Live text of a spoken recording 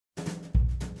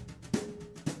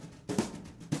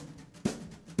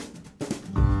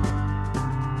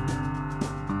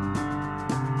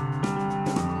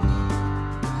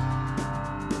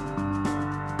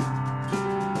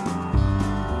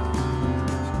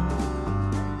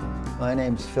My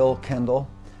name's Phil Kendall.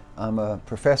 I'm a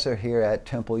professor here at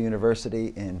Temple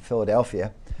University in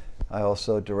Philadelphia. I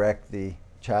also direct the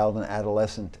Child and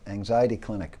Adolescent Anxiety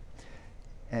Clinic.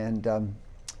 And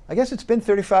I guess it's been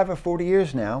 35 or 40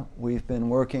 years now we've been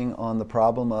working on the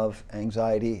problem of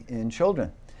anxiety in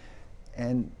children.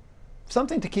 And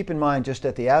something to keep in mind just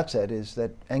at the outset is that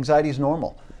anxiety is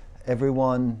normal.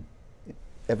 Everyone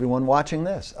watching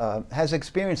this has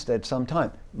experienced it at some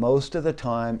time. Most of the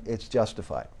time it's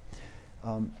justified.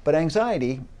 But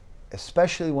anxiety,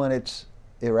 especially when it's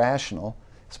irrational,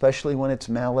 especially when it's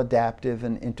maladaptive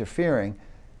and interfering,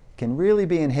 can really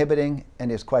be inhibiting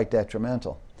and is quite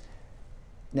detrimental.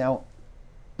 Now,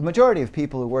 the majority of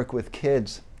people who work with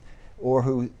kids or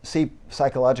who see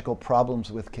psychological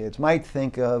problems with kids might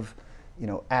think of,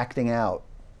 acting out,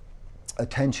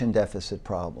 attention deficit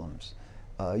problems.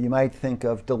 You might think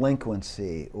of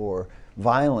delinquency or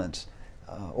violence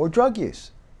or drug use.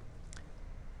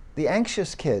 The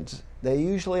anxious kids, they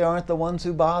usually aren't the ones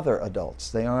who bother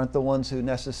adults. They aren't the ones who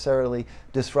necessarily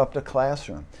disrupt a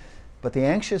classroom. But the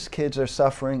anxious kids are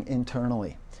suffering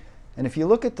internally. And if you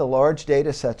look at the large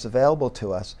data sets available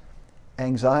to us,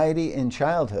 anxiety in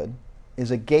childhood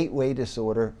is a gateway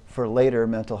disorder for later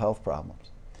mental health problems.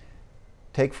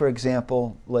 Take, for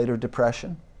example, later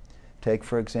depression. Take,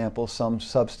 for example, some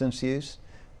substance use.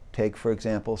 Take, for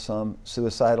example, some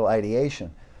suicidal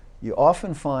ideation. You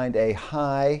often find a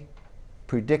high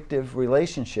predictive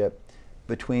relationship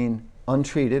between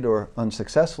untreated or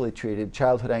unsuccessfully treated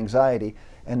childhood anxiety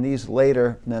and these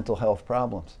later mental health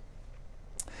problems.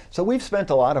 So we've spent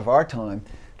a lot of our time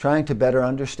trying to better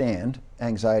understand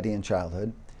anxiety in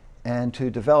childhood and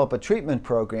to develop a treatment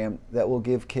program that will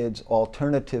give kids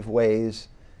alternative ways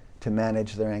to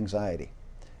manage their anxiety.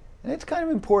 And it's kind of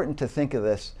important to think of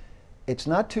this. It's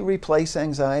not to replace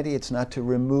anxiety. It's not to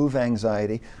remove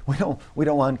anxiety. We don't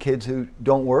want kids who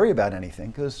don't worry about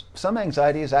anything, because some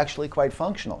anxiety is actually quite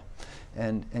functional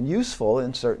and useful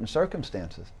in certain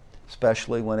circumstances,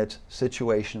 especially when it's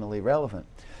situationally relevant.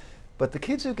 But the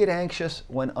kids who get anxious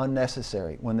when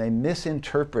unnecessary, when they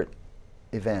misinterpret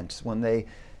events, when they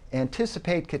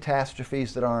anticipate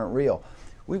catastrophes that aren't real,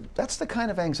 that's the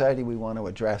kind of anxiety we want to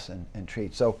address and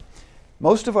treat. So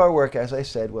most of our work, as I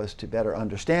said, was to better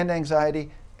understand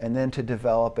anxiety and then to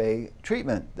develop a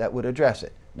treatment that would address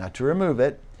it. Not to remove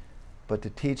it, but to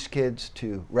teach kids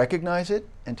to recognize it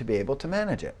and to be able to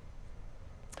manage it.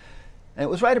 And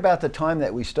it was right about the time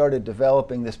that we started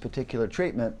developing this particular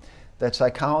treatment that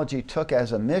psychology took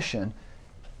as a mission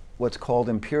what's called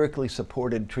empirically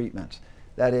supported treatments.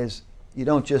 That is, you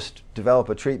don't just develop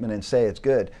a treatment and say it's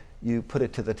good, you put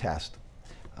it to the test.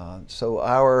 So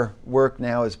our work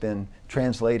now has been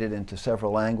translated into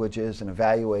several languages and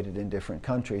evaluated in different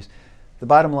countries. The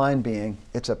bottom line being,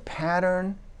 it's a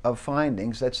pattern of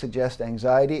findings that suggest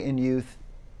anxiety in youth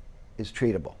is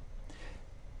treatable.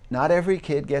 Not every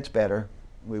kid gets better.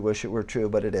 We wish it were true,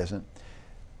 but it isn't.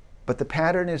 But the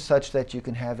pattern is such that you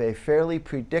can have a fairly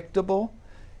predictable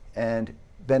and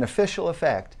beneficial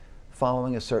effect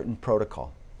following a certain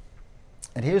protocol.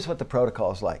 And here's what the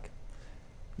protocol is like.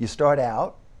 You start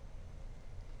out,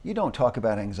 you don't talk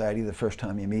about anxiety the first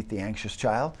time you meet the anxious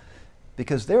child,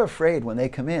 because they're afraid when they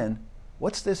come in,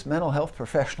 what's this mental health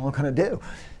professional going to do?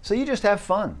 So you just have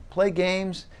fun, play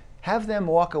games, have them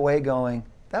walk away going,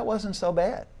 that wasn't so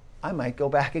bad. I might go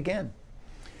back again.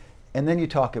 And then you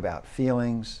talk about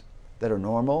feelings that are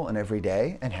normal and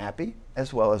everyday and happy,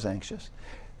 as well as anxious.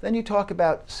 Then you talk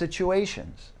about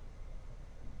situations.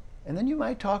 And then you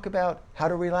might talk about how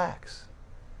to relax.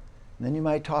 And then you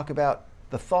might talk about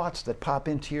the thoughts that pop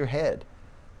into your head.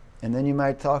 And then you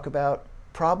might talk about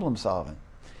problem solving.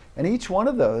 And each one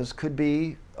of those could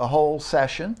be a whole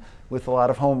session with a lot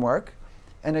of homework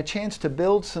and a chance to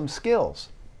build some skills.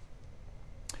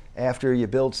 After you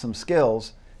build some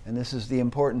skills, and this is the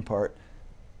important part,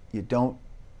 you don't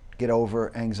get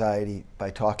over anxiety by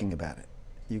talking about it.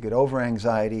 You get over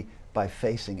anxiety by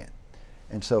facing it.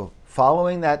 And so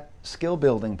following that skill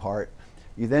building part,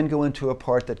 you then go into a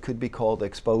part that could be called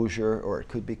exposure, or it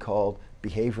could be called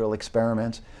behavioral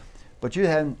experiments. But you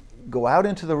then go out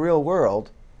into the real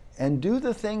world and do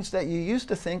the things that you used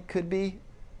to think could be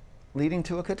leading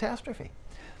to a catastrophe.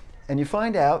 And you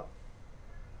find out,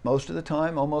 most of the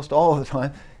time, almost all of the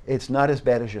time, it's not as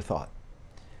bad as you thought.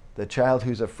 The child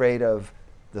who's afraid of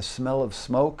the smell of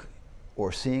smoke,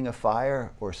 or seeing a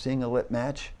fire, or seeing a lit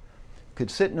match,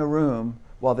 could sit in a room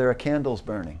while there are candles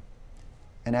burning,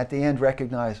 and at the end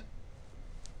recognize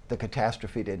the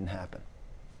catastrophe didn't happen.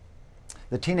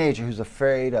 The teenager who's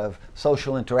afraid of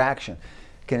social interaction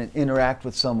can interact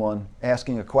with someone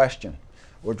asking a question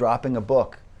or dropping a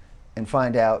book and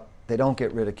find out they don't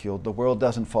get ridiculed, the world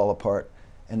doesn't fall apart,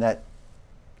 and that,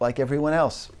 like everyone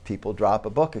else, people drop a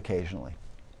book occasionally.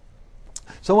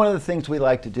 So one of the things we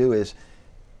like to do is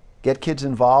get kids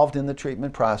involved in the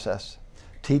treatment process,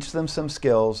 teach them some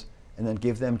skills, and then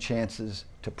give them chances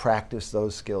to practice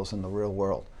those skills in the real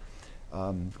world.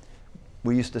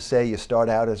 We used to say you start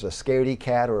out as a scaredy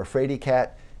cat or a fraidy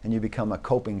cat, and you become a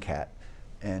coping cat.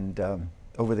 And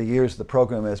over the years, the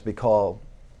program has been called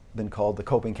the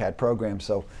Coping Cat Program,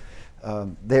 so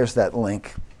there's that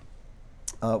link.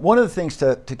 One of the things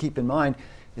to keep in mind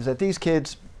is that these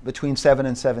kids between 7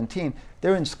 and 17,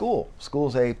 they're in school.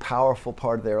 School's a powerful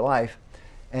part of their life,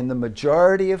 and the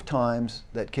majority of times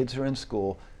that kids are in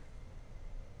school,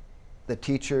 the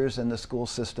teachers and the school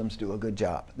systems do a good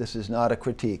job. This is not a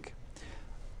critique.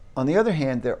 On the other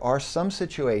hand, there are some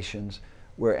situations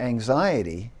where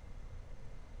anxiety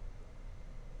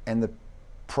and the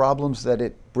problems that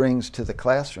it brings to the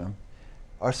classroom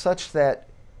are such that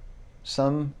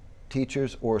some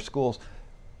teachers or schools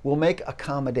will make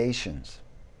accommodations.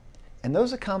 And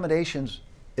those accommodations,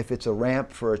 if it's a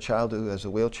ramp for a child who has a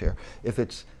wheelchair, if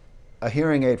it's a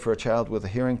hearing aid for a child with a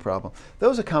hearing problem,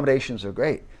 those accommodations are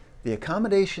great. The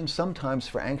accommodations sometimes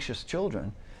for anxious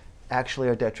children actually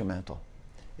are detrimental.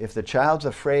 If the child's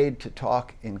afraid to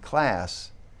talk in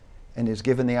class and is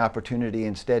given the opportunity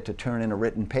instead to turn in a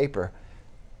written paper,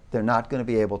 they're not going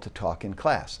to be able to talk in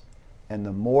class. And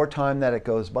the more time that it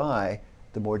goes by,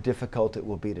 the more difficult it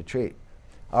will be to treat.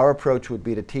 Our approach would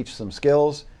be to teach some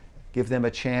skills, give them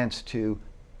a chance to,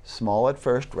 small at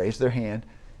first, raise their hand.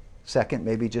 Second,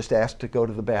 maybe just ask to go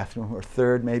to the bathroom. Or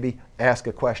third, maybe ask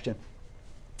a question.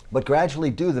 But gradually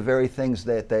do the very things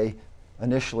that they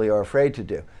initially are afraid to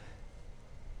do.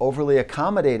 Overly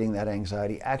accommodating that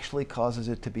anxiety actually causes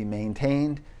it to be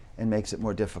maintained and makes it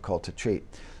more difficult to treat.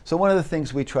 So one of the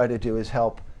things we try to do is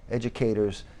help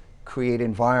educators create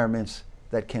environments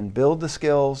that can build the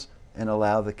skills and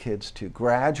allow the kids to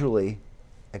gradually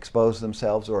expose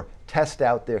themselves or test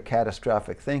out their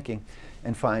catastrophic thinking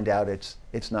and find out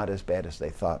it's not as bad as they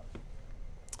thought.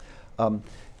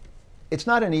 It's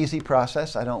not an easy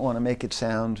process. I don't want to make it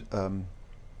sound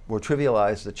or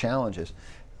trivialize the challenges,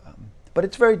 but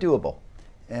it's very doable.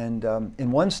 And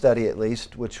in one study, at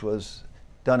least, which was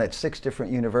done at 6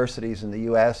 different universities in the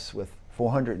US with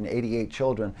 488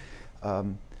 children,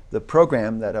 the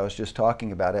program that I was just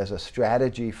talking about as a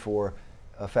strategy for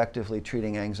effectively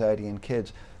treating anxiety in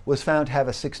kids was found to have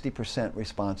a 60%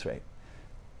 response rate.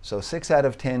 So 6 out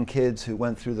of 10 kids who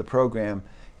went through the program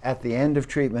at the end of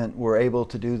treatment were able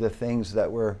to do the things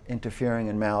that were interfering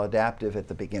and maladaptive at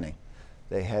the beginning.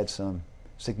 They had some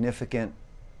significant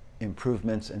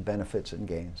improvements and benefits and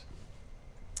gains.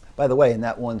 By the way, in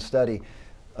that one study,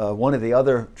 one of the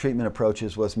other treatment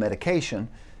approaches was medication,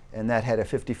 and that had a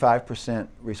 55%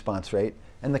 response rate,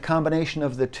 and the combination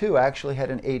of the two actually had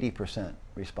an 80%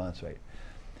 response rate.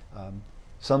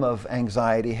 Some of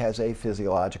anxiety has a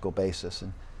physiological basis,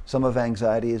 and some of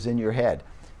anxiety is in your head.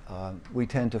 We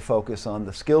tend to focus on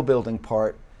the skill building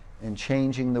part and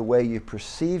changing the way you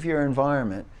perceive your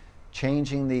environment,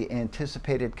 changing the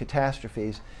anticipated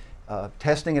catastrophes,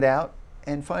 testing it out,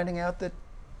 and finding out that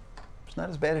it's not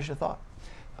as bad as you thought.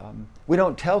 We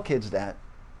don't tell kids that.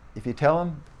 If you tell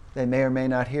them, they may or may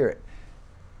not hear it.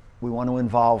 We want to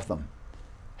involve them,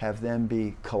 have them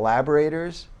be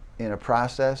collaborators in a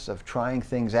process of trying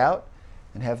things out,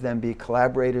 and have them be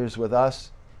collaborators with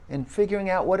us in figuring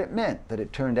out what it meant that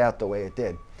it turned out the way it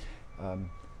did.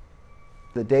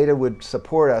 The data would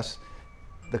support us.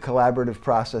 The collaborative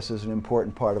process is an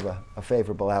important part of a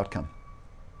favorable outcome.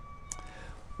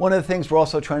 One of the things we're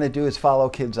also trying to do is follow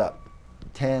kids up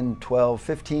 10, 12,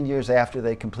 15 years after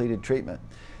they completed treatment.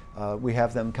 We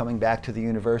have them coming back to the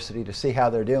university to see how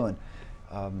they're doing.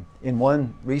 In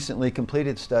one recently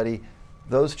completed study,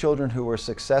 those children who were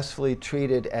successfully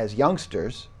treated as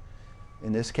youngsters,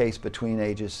 in this case between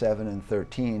ages 7 and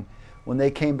 13, when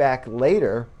they came back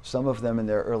later, some of them in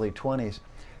their early 20s,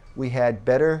 we had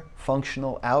better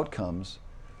functional outcomes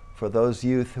for those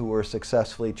youth who were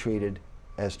successfully treated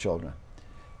as children.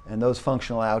 And those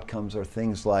functional outcomes are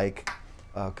things like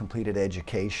completed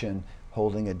education,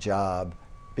 holding a job,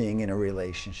 being in a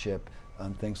relationship,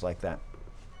 things like that.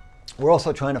 We're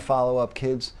also trying to follow up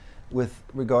kids with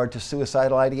regard to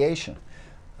suicidal ideation.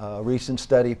 A recent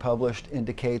study published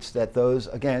indicates that those,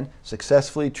 again,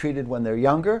 successfully treated when they're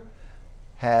younger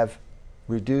have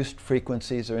reduced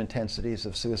frequencies or intensities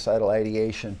of suicidal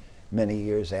ideation many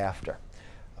years after.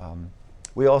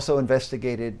 We also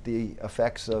investigated the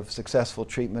effects of successful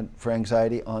treatment for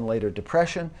anxiety on later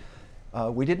depression.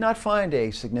 We did not find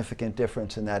a significant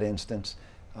difference in that instance,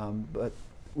 but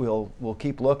we'll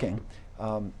keep looking.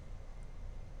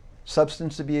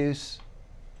 substance abuse,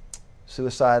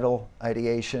 suicidal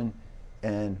ideation,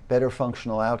 and better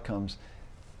functional outcomes,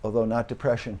 although not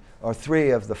depression, are 3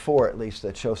 of the 4 at least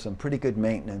that show some pretty good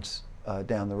maintenance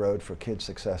down the road for kids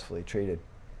successfully treated.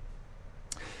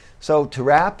 So to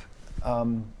wrap,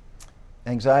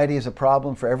 anxiety is a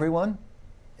problem for everyone.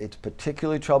 It's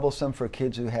particularly troublesome for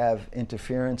kids who have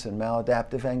interference and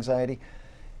maladaptive anxiety.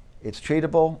 It's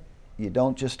treatable. You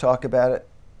don't just talk about it.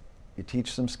 You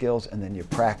teach some skills, and then you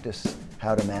practice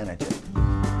how to manage it.